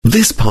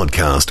This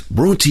podcast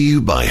brought to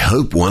you by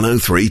Hope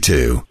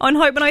 103.2. On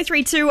Hope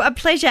 103.2, a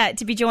pleasure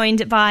to be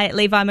joined by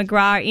Levi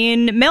McGrath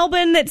in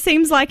Melbourne. That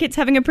seems like it's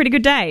having a pretty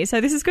good day,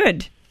 so this is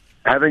good.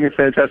 Having a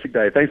fantastic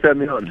day. Thanks for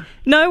having me on.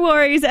 No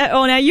worries at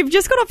all. Now, you've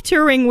just got off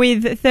touring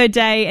with Third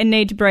Day and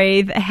Need to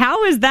Breathe.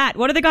 How is that?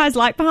 What are the guys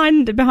like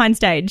behind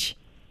stage?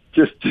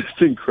 Just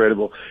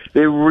incredible.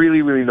 They're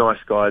really, really nice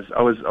guys.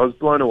 I was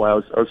blown away. I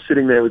was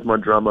sitting there with my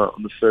drummer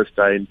on the first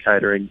day in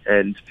catering,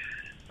 and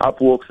up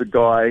walks a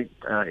guy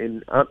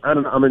in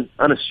an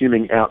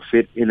unassuming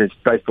outfit in his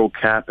baseball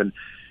cap and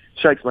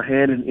shakes my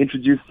hand and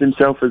introduces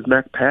himself as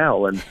Mac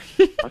Powell. And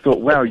I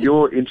thought, wow,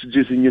 you're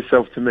introducing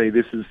yourself to me.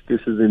 This is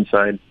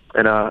insane.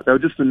 And they were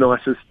just the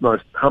nicest,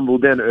 most humble,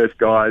 down-to-earth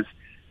guys,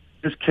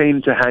 just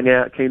keen to hang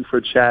out, keen for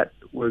a chat,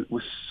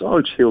 was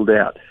so chilled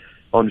out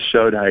on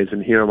show days.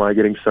 And here am I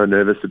getting so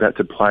nervous about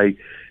to play,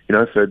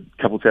 for a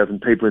couple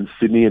thousand people in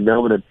Sydney and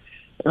Melbourne. And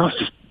I was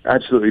just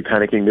absolutely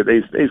panicking that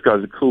these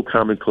guys are cool,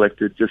 calm and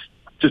collected, just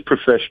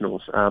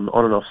professionals on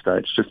and off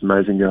stage, just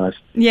amazing guys.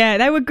 Yeah,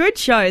 they were good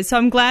shows, so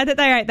I'm glad that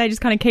they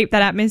just kind of keep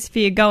that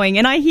atmosphere going.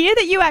 And I hear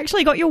that you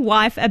actually got your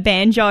wife a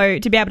banjo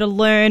to be able to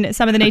learn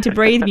some of the Need to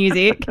Breathe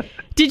music.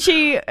 Did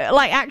she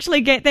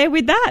actually get there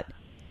with that?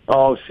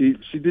 Oh, she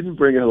didn't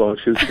bring it along.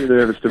 She was too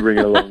nervous to bring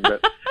it along.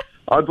 But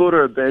I bought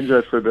her a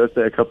banjo for her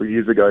birthday a couple of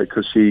years ago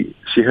because she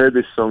heard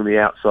this song, The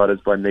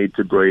Outsiders by Need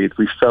to Breathe.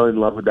 We fell in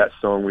love with that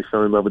song. We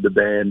fell in love with the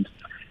band.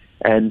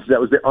 And that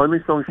was the only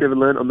song she ever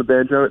learned on the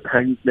banjo. It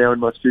hangs now in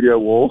my studio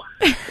wall.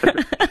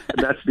 And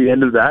that's the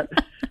end of that.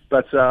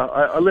 But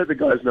I let the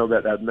guys know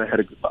about that, and they had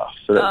a good laugh.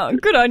 So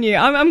good on you.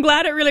 I'm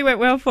glad it really went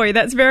well for you.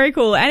 That's very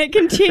cool. And it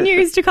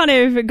continues to kind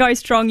of go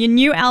strong. Your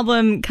new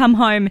album, Come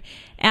Home,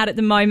 out at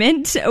the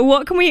moment.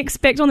 What can we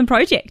expect on the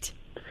project?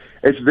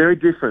 It's very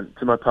different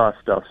to my past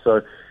stuff.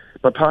 So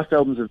my past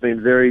albums have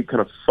been very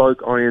kind of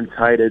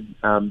folk-orientated,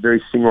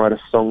 very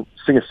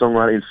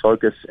singer-songwriter in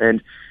focus.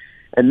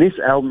 And this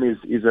album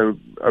is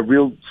a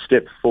real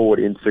step forward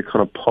into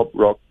kind of pop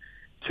rock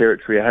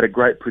territory. I had a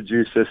great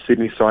producer,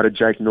 Sydney-sided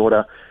Jake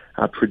Norder,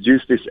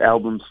 produced this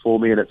album for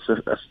me, and it's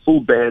a full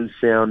band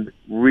sound,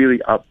 really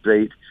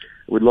upbeat,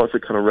 with lots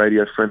of kind of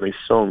radio-friendly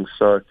songs.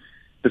 So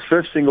the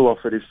first single off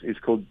it is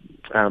called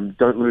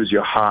Don't Lose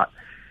Your Heart.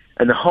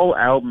 And the whole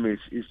album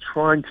is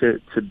trying to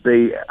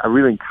be a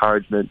real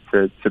encouragement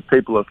to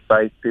people of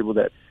faith, people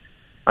that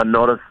are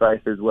not of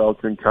faith as well,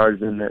 to encourage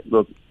them that,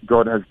 look,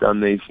 God has done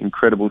these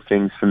incredible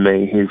things for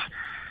me. He's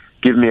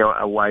given me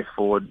a way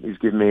forward. He's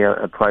given me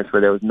a place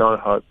where there was no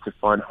hope, to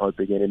find hope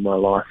again in my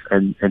life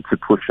and to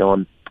push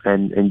on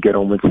and get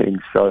on with things.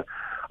 So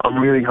I'm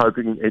really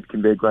hoping it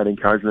can be a great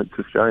encouragement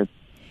to Australians.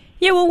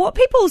 Yeah, well, what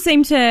people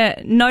seem to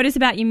notice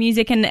about your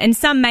music, and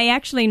some may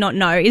actually not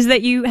know, is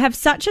that you have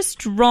such a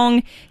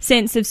strong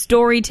sense of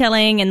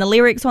storytelling, and the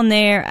lyrics on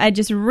there are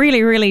just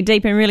really, really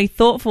deep and really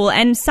thoughtful.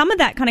 And some of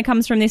that kind of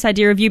comes from this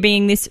idea of you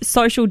being this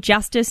social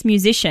justice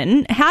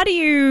musician. How do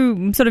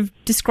you sort of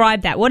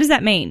describe that? What does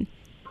that mean?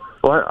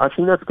 Well, I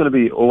think that's going to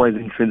be always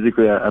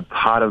intrinsically a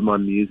part of my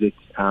music.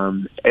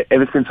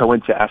 Ever since I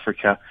went to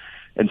Africa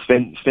and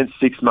spent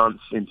 6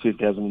 months in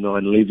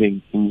 2009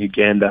 living in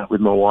Uganda with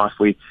my wife,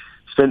 we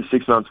spent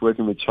 6 months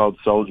working with child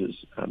soldiers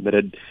that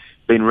had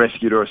been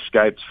rescued or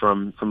escaped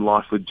from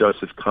life with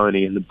Joseph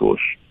Kony in the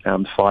bush,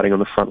 fighting on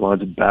the front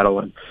lines of battle.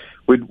 And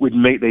we'd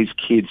meet these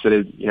kids that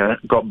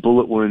had got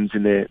bullet wounds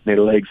in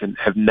their legs and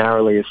have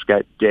narrowly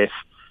escaped death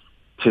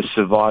to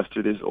survive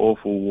through this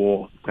awful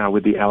war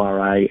with the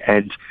LRA.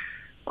 And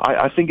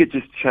I think it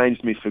just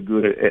changed me for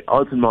good. It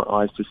opened my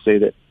eyes to see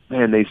that,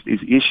 man, these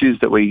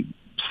issues that we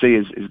see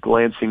as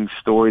glancing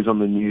stories on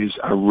the news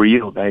are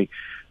real. They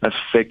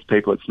affect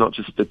people. It's not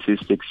just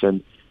statistics.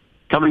 And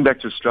coming back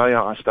to Australia,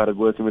 I started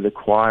working with a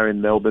choir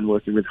in Melbourne,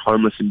 working with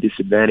homeless and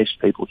disadvantaged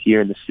people here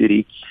in the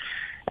city.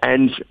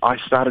 And I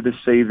started to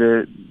see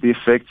the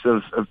effects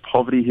of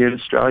poverty here in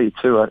Australia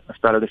too. I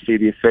started to see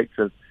the effects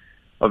of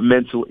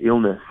mental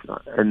illness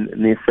and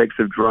the effects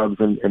of drugs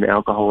and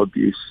alcohol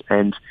abuse.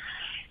 And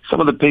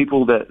some of the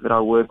people that I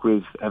work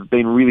with have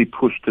been really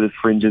pushed to the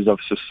fringes of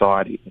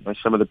society.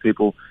 Some of the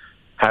people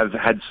have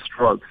had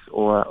strokes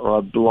or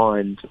are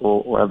blind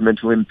or have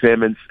mental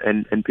impairments,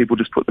 and people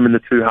just put them in the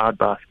too hard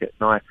basket.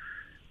 And I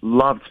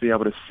love to be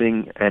able to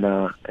sing and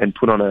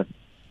put on a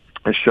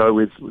show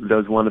with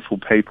those wonderful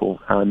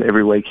people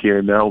every week here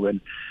in Melbourne,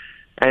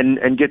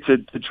 and get to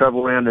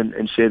travel around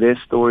and share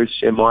their stories,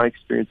 share my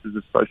experiences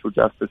of social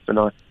justice. And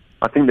I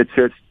think the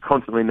church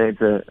constantly needs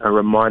a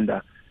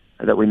reminder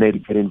that we need to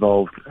get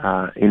involved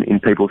in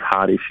people's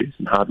hard issues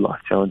and hard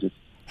life challenges.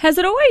 Has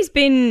it always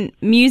been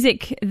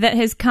music that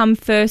has come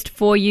first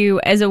for you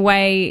as a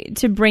way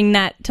to bring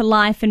that to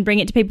life and bring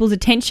it to people's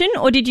attention?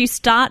 Or did you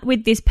start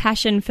with this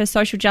passion for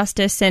social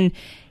justice and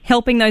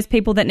helping those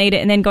people that need it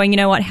and then going, you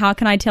know what, how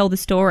can I tell the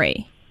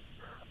story?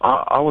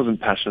 I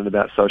wasn't passionate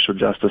about social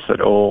justice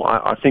at all.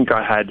 I think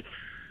I had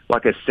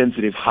like a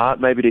sensitive heart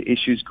maybe to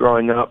issues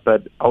growing up,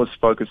 but I was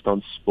focused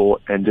on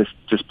sport and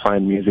just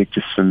playing music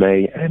just for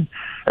me. And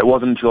it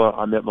wasn't until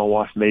I met my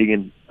wife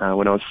Megan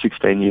when I was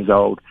 16 years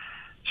old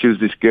she was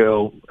this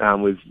girl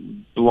with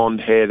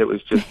blonde hair that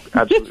was just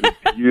absolutely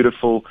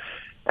beautiful.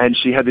 And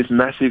she had this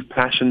massive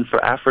passion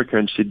for Africa,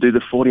 and she'd do the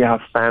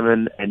 40-hour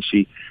famine, and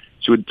she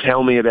would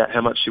tell me about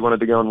how much she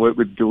wanted to go and work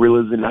with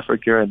gorillas in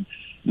Africa, and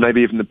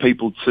maybe even the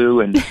people too.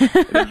 And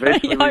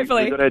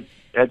eventually we got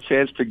a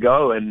chance to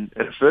go. And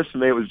at first for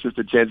me, it was just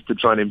a chance to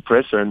try and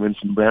impress her and win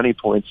some brownie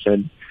points.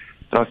 And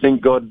I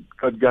think God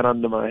got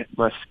under my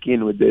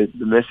skin with the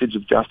message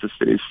of justice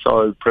that is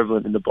so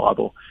prevalent in the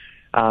Bible.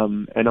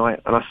 And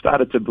I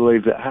started to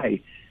believe that,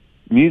 hey,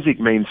 music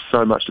means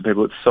so much to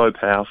people. It's so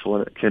powerful,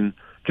 and it can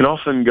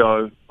often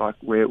go like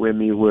where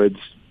mere words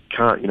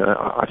can't.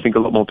 I think a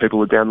lot more people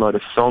would download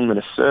a song than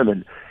a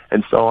sermon.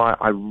 And so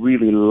I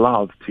really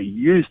love to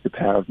use the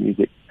power of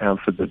music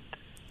for good.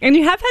 And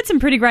you have had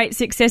some pretty great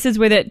successes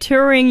with it,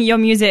 touring your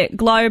music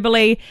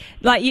globally.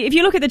 Like, if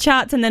you look at the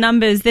charts and the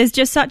numbers, there's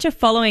just such a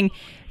following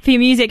for your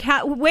music.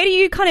 Where do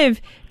you kind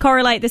of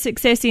correlate the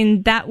success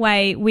in that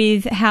way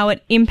with how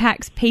it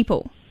impacts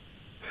people?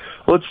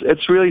 Well,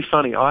 it's really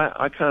funny.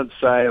 I can't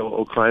say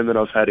or claim that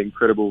I've had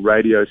incredible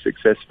radio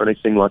success or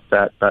anything like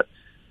that, but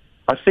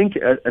I think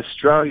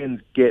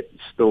Australians get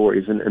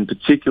stories, and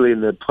particularly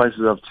in the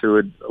places I've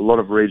toured, a lot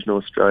of regional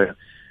Australia,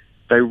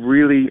 they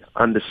really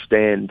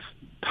understand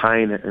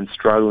pain and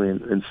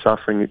struggling and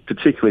suffering,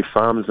 particularly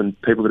farmers and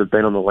people that have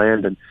been on the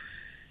land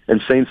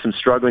and seen some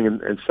struggling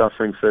and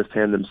suffering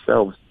firsthand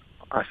themselves.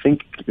 I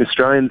think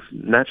Australians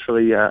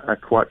naturally are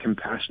quite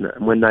compassionate,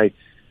 and when they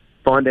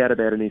find out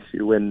about an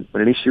issue, when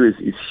an issue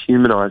is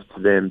humanised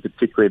to them,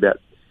 particularly about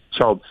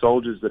child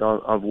soldiers that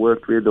I've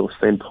worked with or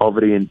seen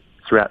poverty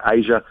throughout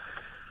Asia,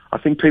 I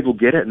think people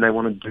get it and they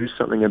want to do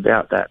something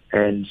about that.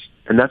 And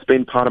that's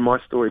been part of my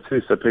story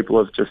too. So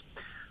people have just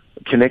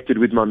connected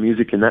with my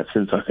music in that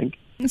sense, I think.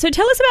 So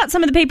tell us about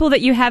some of the people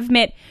that you have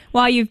met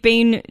while you've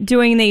been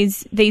doing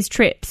these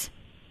trips.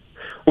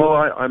 Well,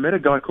 I met a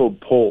guy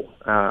called Paul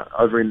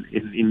over in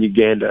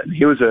Uganda. And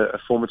he was a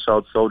former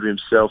child soldier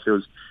himself. He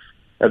was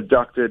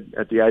abducted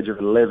at the age of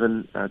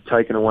 11,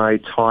 taken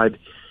away, tied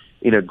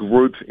in a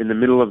group in the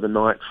middle of the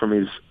night from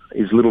his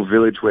little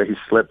village where he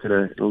slept in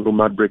a little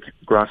mud brick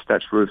grass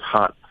thatched roof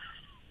hut.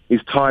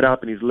 He's tied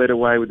up and he's led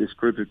away with this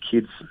group of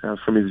kids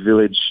from his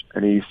village,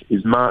 and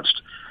he's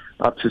marched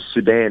up to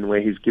Sudan, where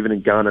he's given a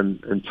gun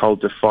and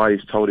told to fight.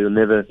 He's told he'll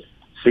never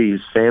see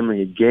his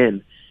family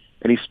again.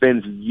 And he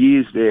spends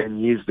years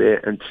there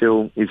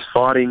until he's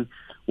fighting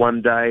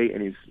one day,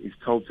 and he's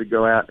told to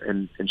go out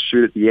and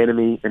shoot at the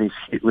enemy, and he's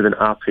hit with an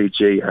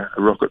RPG, a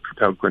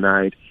rocket-propelled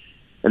grenade.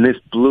 And this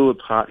blew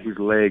apart his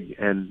leg,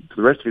 and for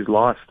the rest of his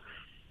life,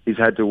 he's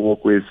had to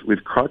walk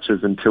with crutches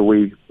until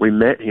we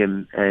met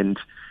him. And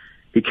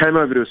he came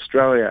over to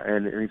Australia,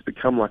 and he's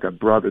become like a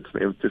brother to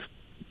me. It was just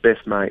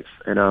best mates.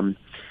 And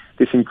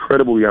this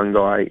incredible young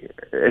guy,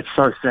 it's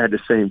so sad to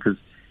see him because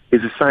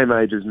he's the same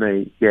age as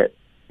me, yet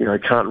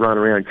can't run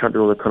around, can't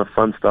do all the kind of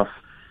fun stuff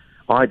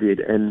I did.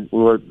 And we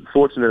were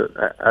fortunate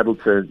able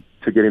to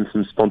get him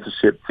some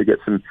sponsorship, to get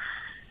some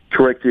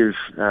corrective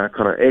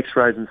kind of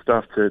x-rays and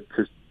stuff to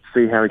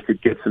see how he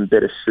could get some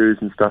better shoes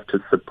and stuff to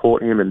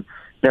support him. And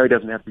now he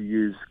doesn't have to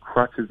use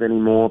crutches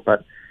anymore.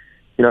 But,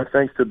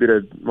 thanks to a bit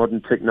of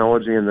modern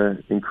technology and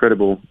the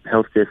incredible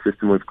healthcare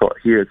system we've got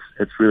here,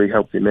 it's really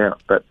helped him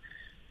out. But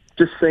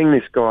just seeing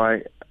this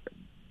guy,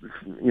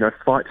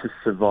 fight to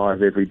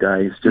survive every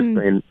day has just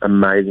been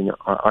amazing.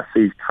 I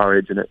see his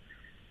courage, and it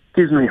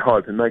gives me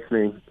hope. It makes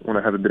me want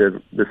to have a bit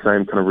of the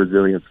same kind of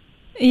resilience.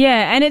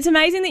 Yeah, and it's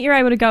amazing that you're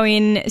able to go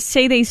in,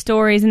 see these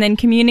stories, and then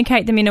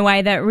communicate them in a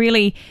way that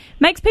really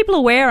makes people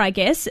aware, I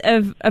guess,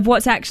 of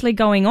what's actually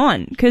going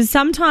on. Because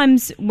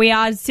sometimes we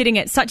are sitting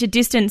at such a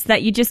distance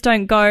that you just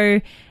don't go,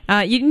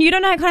 you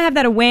don't kind of have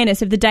that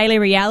awareness of the daily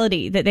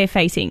reality that they're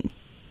facing.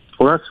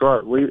 Well, that's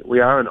right. We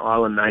are an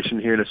island nation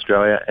here in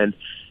Australia, and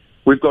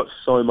we've got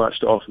so much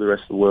to offer the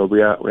rest of the world.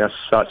 We are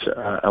such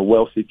a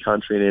wealthy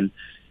country, and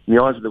in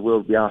the eyes of the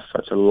world, we are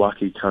such a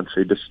lucky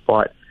country,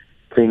 despite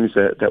things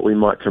that we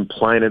might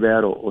complain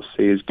about or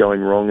see as going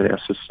wrong in our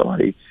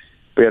society.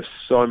 We have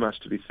so much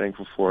to be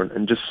thankful for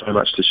and just so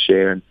much to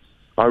share. And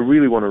I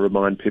really want to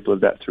remind people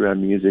of that through our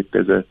music.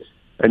 There's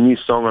a new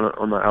song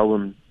on my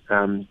album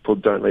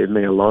called Don't Leave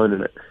Me Alone,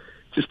 and it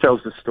just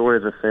tells the story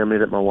of a family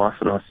that my wife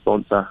and I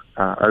sponsor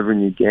over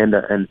in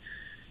Uganda, and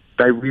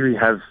they really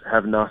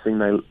have nothing.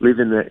 They live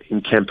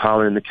in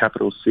Kampala, in the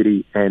capital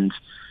city, and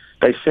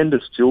they send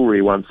us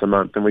jewellery once a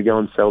month, and we go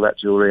and sell that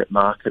jewellery at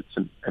markets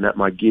and at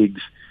my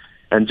gigs.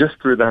 And just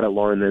through that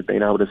alone, they've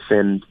been able to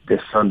send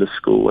their son to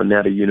school and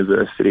now to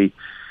university.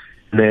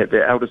 And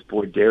their eldest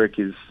boy, Derek,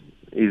 is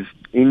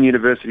in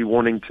university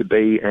wanting to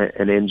be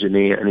an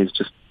engineer, and he's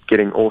just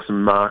getting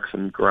awesome marks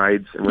and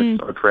grades, and we're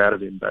so proud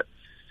of him. But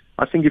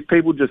I think if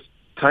people just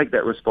take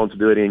that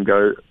responsibility and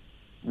go,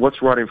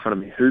 what's right in front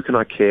of me? Who can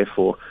I care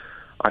for?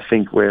 I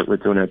think we're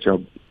doing our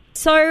job.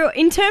 So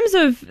in terms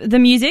of the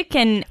music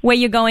and where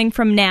you're going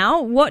from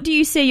now, what do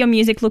you see your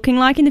music looking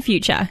like in the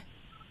future?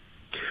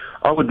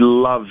 I would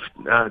love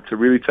to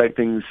really take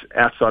things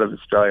outside of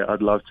Australia.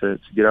 I'd love to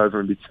get over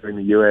and be touring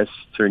the US,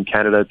 touring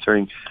Canada,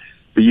 touring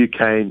the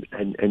UK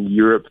and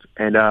Europe.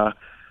 And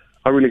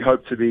I really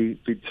hope to be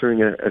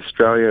touring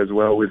Australia as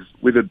well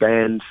with a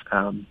band,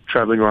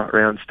 travelling right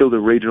around, still the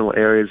regional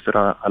areas that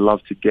I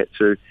love to get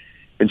to,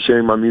 and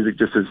sharing my music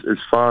just as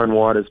far and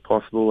wide as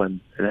possible, and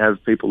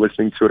have people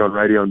listening to it on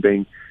radio and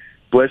being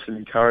blessed and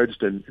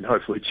encouraged and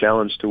hopefully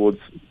challenged towards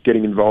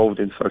getting involved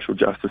in social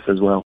justice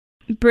as well.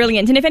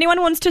 Brilliant. And if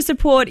anyone wants to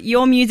support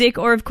your music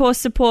or, of course,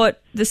 support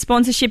the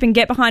sponsorship and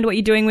get behind what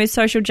you're doing with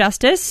social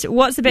justice,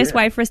 what's the best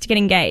way for us to get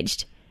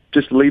engaged?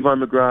 Just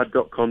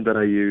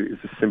levimcgrath.com.au is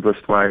the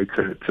simplest way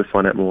to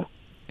find out more.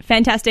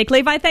 Fantastic.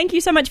 Levi, thank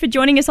you so much for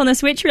joining us on The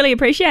Switch. Really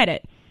appreciate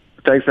it.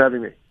 Thanks for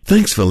having me.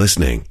 Thanks for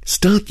listening.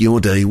 Start your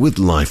day with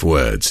life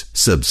words.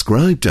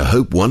 Subscribe to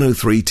Hope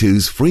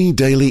 1032's free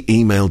daily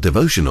email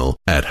devotional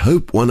at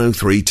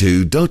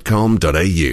hope1032.com.au.